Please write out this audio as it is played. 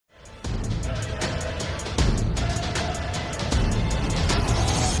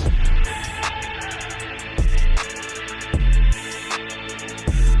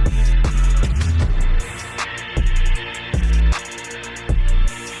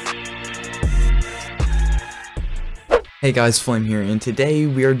Hey guys, Flame here, and today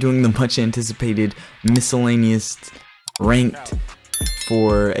we are doing the much anticipated miscellaneous ranked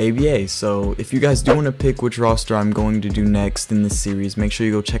for ABA. So if you guys do want to pick which roster I'm going to do next in this series, make sure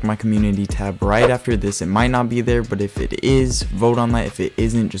you go check my community tab right after this. It might not be there, but if it is, vote on that. If it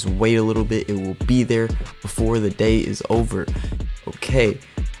isn't, just wait a little bit. It will be there before the day is over. Okay,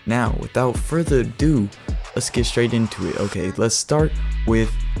 now without further ado, let's get straight into it. Okay, let's start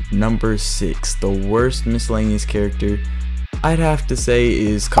with number 6. The worst miscellaneous character I'd have to say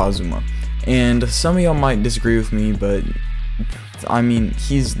is Kazuma. And some of y'all might disagree with me, but I mean,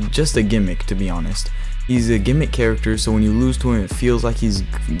 he's just a gimmick, to be honest. He's a gimmick character, so when you lose to him, it feels like he's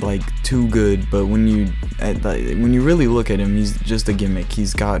like too good, but when you really look at him, he's just a gimmick.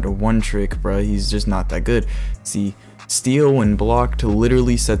 He's got one trick, bruh. He's just not that good. See, steal and block to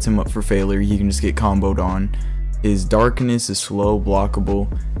literally sets him up for failure. He can just get comboed on. His darkness is slow,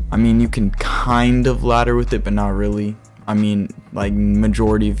 blockable. I mean, you can kind of ladder with it, but not really. I mean, like,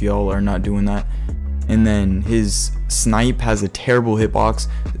 majority of y'all are not doing that. And then his snipe has a terrible hitbox.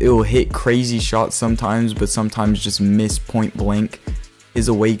 It will hit crazy shots sometimes, but sometimes just miss point blank. His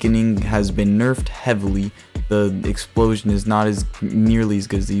awakening has been nerfed heavily. The explosion is not as nearly as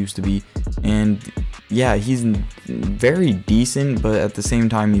good as it used to be. And yeah, he's very decent, but at the same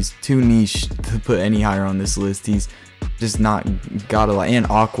time, he's too niche to put any higher on this list. He's just not got a lot. And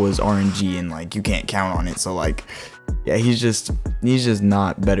Aqua's RNG, and like, you can't count on it. So like, yeah, he's just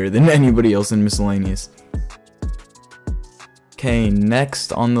not better than anybody else in miscellaneous. Okay,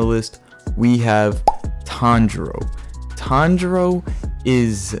 next on the list we have Tanjiro. Tanjiro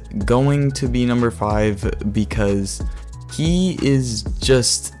is going to be number 5 because he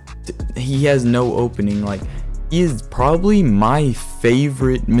has no opening. Like, he is probably my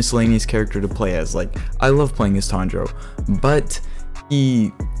favorite miscellaneous character to play as. Like, I love playing as Tanjiro, but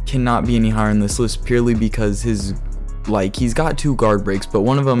he cannot be any higher on this list purely because he's got 2 guard breaks, but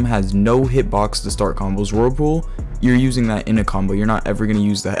one of them has no hitbox to start combos. Whirlpool, you're using that in a combo. You're not ever going to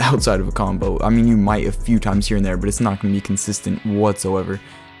use that outside of a combo. I mean, you might a few times here and there, but it's not going to be consistent whatsoever.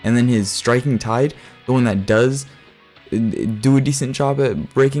 And then his striking tide, the one that does do a decent job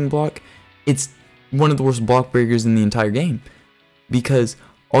at breaking block, it's one of the worst block breakers in the entire game, because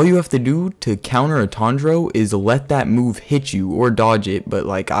all you have to do to counter a Tanjiro is let that move hit you or dodge it. But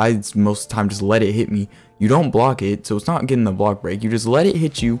like, I most of the time just let it hit me. You don't block it, so it's not getting the block break. You just let it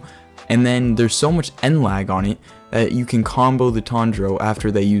hit you, and then there's so much end lag on it that you can combo the Tanjiro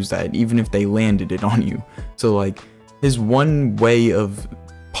after they use that, even if they landed it on you. So like, his one way of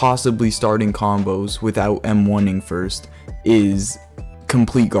possibly starting combos without M1ing first is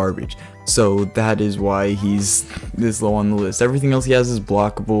complete garbage. So that is why he's this low on the list. Everything else he has is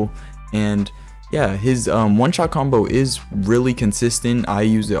blockable, and yeah, his one-shot combo is really consistent. I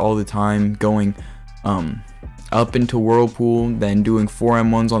use it all the time, going up into Whirlpool, then doing 4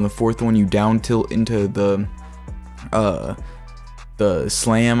 M1s on the 4th one. You down tilt into the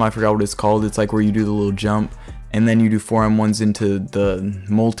slam, I forgot what it's called. It's like where you do the little jump, and then you do 4 M1s into the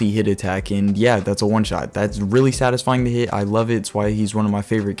multi-hit attack, and yeah, that's a one-shot. That's really satisfying to hit. I love it. It's why he's one of my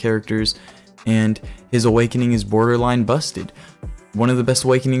favorite characters, and his awakening is borderline busted. One of the best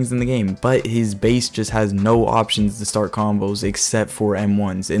awakenings in the game, but his base just has no options to start combos except for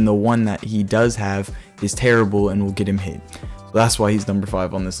M1s, and the one that he does have is terrible and will get him hit. So that's why he's number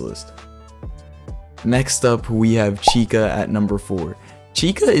 5 on this list. Next up, we have Chika at number 4.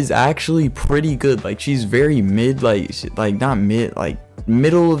 Chika is actually pretty good. Like, she's very mid, like not mid, like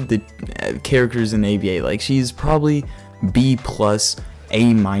middle of the characters in ABA. Like, she's probably B+,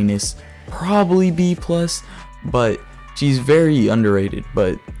 A-, probably B+, but she's very underrated.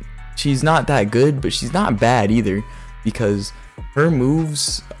 But she's not that good, but she's not bad either, because her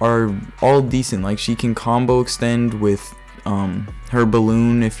moves are all decent. Like, she can combo extend with her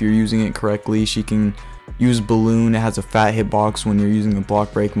balloon if you're using it correctly. She can use balloon. It has a fat hitbox when you're using the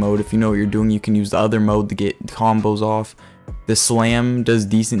block break mode. If you know what you're doing, you can use the other mode to get combos off. The slam does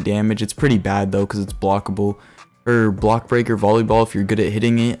decent damage. It's pretty bad though, because it's blockable. Her block breaker volleyball, if you're good at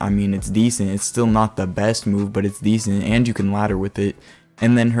hitting it, I mean, it's decent. It's still not the best move, but it's decent, and you can ladder with it.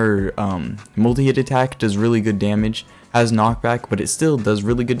 And then her multi-hit attack does really good damage. Has knockback, but it still does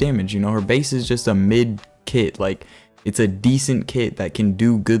really good damage. You know, her base is just a mid kit. Like, it's a decent kit that can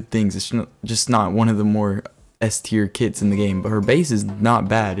do good things. It's just not one of the more S-tier kits in the game, but her base is not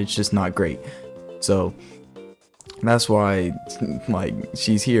bad. It's just not great. So that's why, like,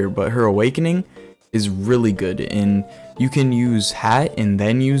 she's here. But her awakening is really good, and you can use Hat and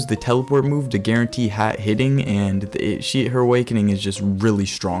then use the teleport move to guarantee Hat hitting, and her awakening is just really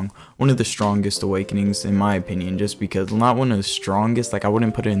strong. One of the strongest awakenings in my opinion, just because, not one of the strongest, like I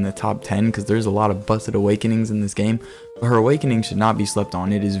wouldn't put it in the top 10 because there's a lot of busted awakenings in this game, but her awakening should not be slept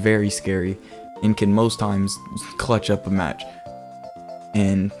on. It is very scary and can most times clutch up a match.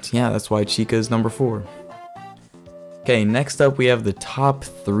 And yeah, that's why Chika is number 4. Okay, next up we have the top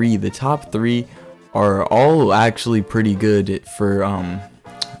 3. The top 3 are all actually pretty good for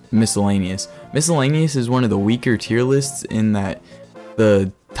miscellaneous. Miscellaneous is one of the weaker tier lists in that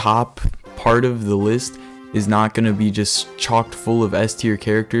the top part of the list is not going to be just chocked full of S tier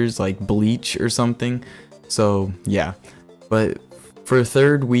characters like Bleach or something. So yeah, but for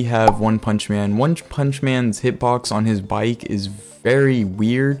third we have One Punch Man. One Punch Man's hitbox on his bike is very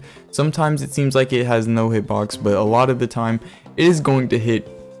weird. Sometimes it seems like it has no hitbox, but a lot of the time it is going to hit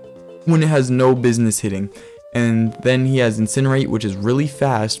when it has no business hitting. And then he has Incinerate, which is really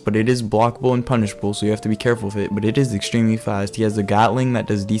fast, but it is blockable and punishable, so you have to be careful with it, but it is extremely fast. He has a Gatling that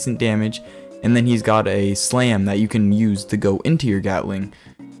does decent damage, and then he's got a Slam that you can use to go into your Gatling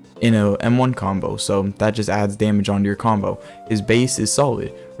in a M1 combo, so that just adds damage onto your combo. His base is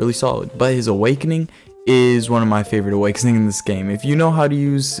solid, really solid, but his Awakening is one of my favorite awakenings in this game. If you know how to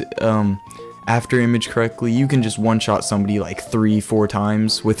use After Image correctly, you can just one-shot somebody like 3-4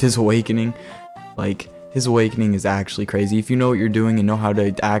 times with his Awakening. Like, his Awakening is actually crazy. If you know what you're doing and know how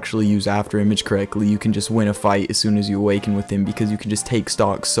to actually use After Image correctly, you can just win a fight as soon as you awaken with him, because you can just take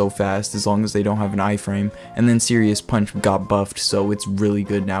stocks so fast as long as they don't have an iframe. And then Serious Punch got buffed, so it's really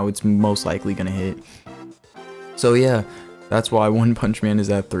good now. It's most likely gonna hit. So yeah, that's why One Punch Man is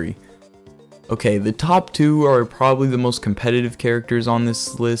at 3. Okay, the top 2 are probably the most competitive characters on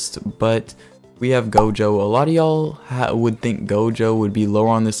this list, but we have Gojo. A lot of y'all would think Gojo would be lower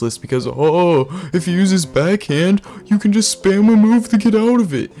on this list because, oh, if you use his backhand, you can just spam a move to get out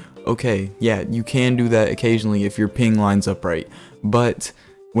of it. Okay, yeah, you can do that occasionally if your ping lines up right, but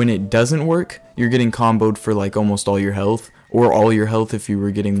when it doesn't work, you're getting comboed for like almost all your health, or all your health if you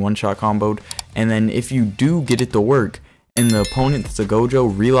were getting one-shot comboed. And then if you do get it to work, and the opponent that's a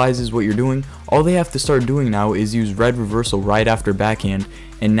Gojo realizes what you're doing, all they have to start doing now is use red reversal right after backhand,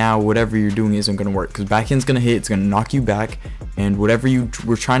 and now whatever you're doing isn't going to work, because backhand's going to hit, it's going to knock you back, and whatever you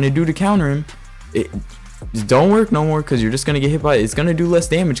were trying to do to counter him, it don't work no more, because you're just going to get hit by it. It's going to do less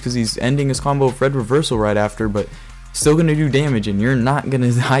damage because he's ending his combo of red reversal right after, but still going to do damage, and you're not going to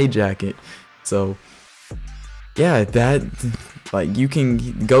hijack it. So yeah, that, like,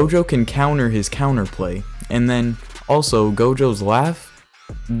 Gojo can counter his counterplay. And then also, Gojo's laugh,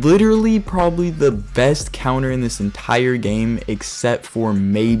 literally probably the best counter in this entire game, except for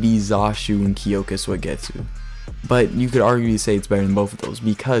maybe Zashu and Kyoka Suigetsu. But you could argue to say it's better than both of those,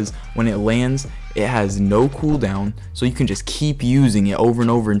 because when it lands, it has no cooldown, so you can just keep using it over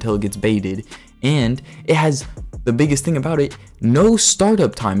and over until it gets baited. And it has, the biggest thing about it, no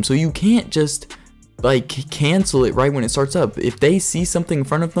startup time, so you can't just like cancel it right when it starts up. If they see something in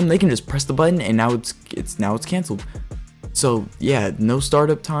front of them, they can just press the button and now it's canceled. So yeah, no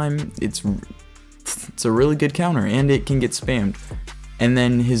startup time. It's a really good counter, and it can get spammed. And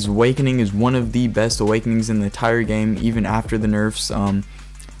then his Awakening is one of the best awakenings in the entire game, even after the nerfs.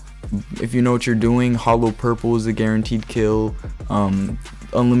 If you know what you're doing, Hollow Purple is a guaranteed kill.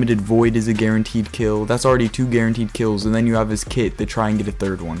 Unlimited Void is a guaranteed kill. That's already 2 guaranteed kills, and then you have his kit to try and get a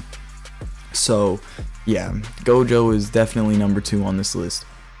 3rd one. So yeah, Gojo is definitely number 2 on this list.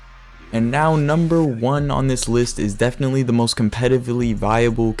 And now number 1 on this list is definitely the most competitively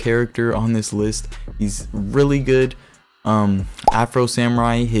viable character on this list. He's really good. Afro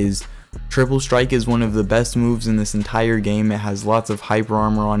Samurai, his triple strike is one of the best moves in this entire game. It has lots of hyper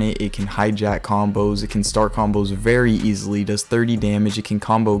armor on it. It can hijack combos. It can start combos very easily. Does 30 damage. It can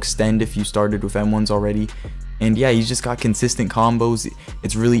combo extend if you started with M1s already. And yeah, he's just got consistent combos.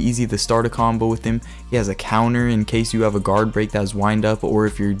 It's really easy to start a combo with him. He has a counter in case you have a guard break that's wind up, or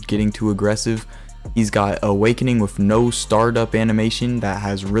if you're getting too aggressive. He's got Awakening with no startup animation that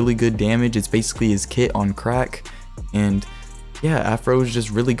has really good damage. It's basically his kit on crack. And yeah, Afro is just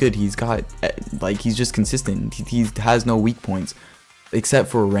really good. He's got, like, he's just consistent. He has no weak points except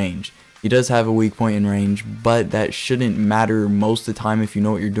for range. He does have a weak point in range, but that shouldn't matter most of the time if you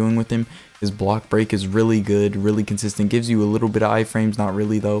know what you're doing with him. His block break is really good, really consistent. Gives you a little bit of iframes, not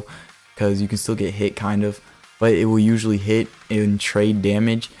really though, because you can still get hit kind of, but it will usually hit and trade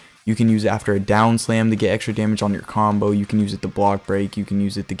damage. You can use it after a down slam to get extra damage on your combo. You can use it to block break. You can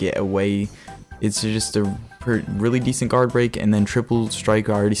use it to get away. It's just a really decent guard break. And then triple strike,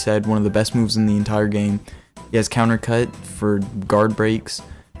 I already said, one of the best moves in the entire game. He has counter cut for guard breaks.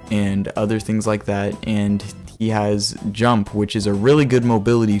 and other things like that, and he has jump, which is a really good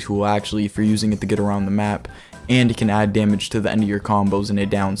mobility tool actually if you're using it to get around the map, and it can add damage to the end of your combos in a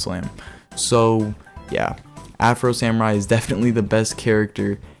down slam. So yeah, Afro Samurai is definitely the best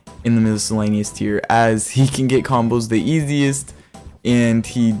character in the miscellaneous tier, as he can get combos the easiest, and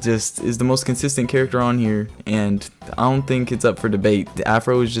he just is the most consistent character on here, and I don't think it's up for debate. The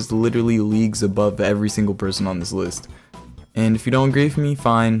Afro is just literally leagues above every single person on this list. And if you don't agree with me,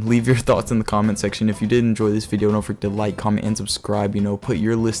 fine, leave your thoughts in the comment section. If you did enjoy this video, don't forget to like, comment, and subscribe. You know, put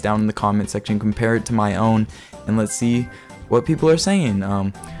your list down in the comment section, compare it to my own, and let's see what people are saying.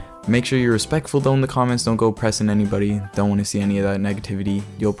 Make sure you're respectful though in the comments. Don't go pressing anybody. Don't want to see any of that negativity.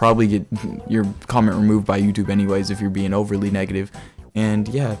 You'll probably get your comment removed by YouTube anyways if you're being overly negative. And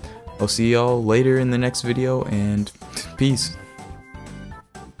yeah, I'll see y'all later in the next video, and peace.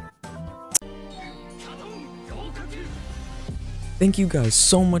 Thank you guys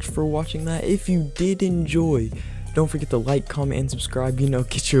so much for watching that. If you did enjoy, don't forget to like, comment, and subscribe. You know,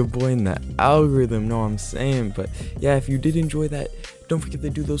 get your boy in the algorithm, know what I'm saying? But yeah, if you did enjoy that, don't forget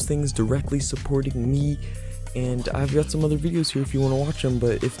to do those things directly supporting me. And I've got some other videos here if you want to watch them.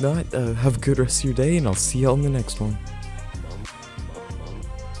 But if not, have a good rest of your day, and I'll see y'all in the next one.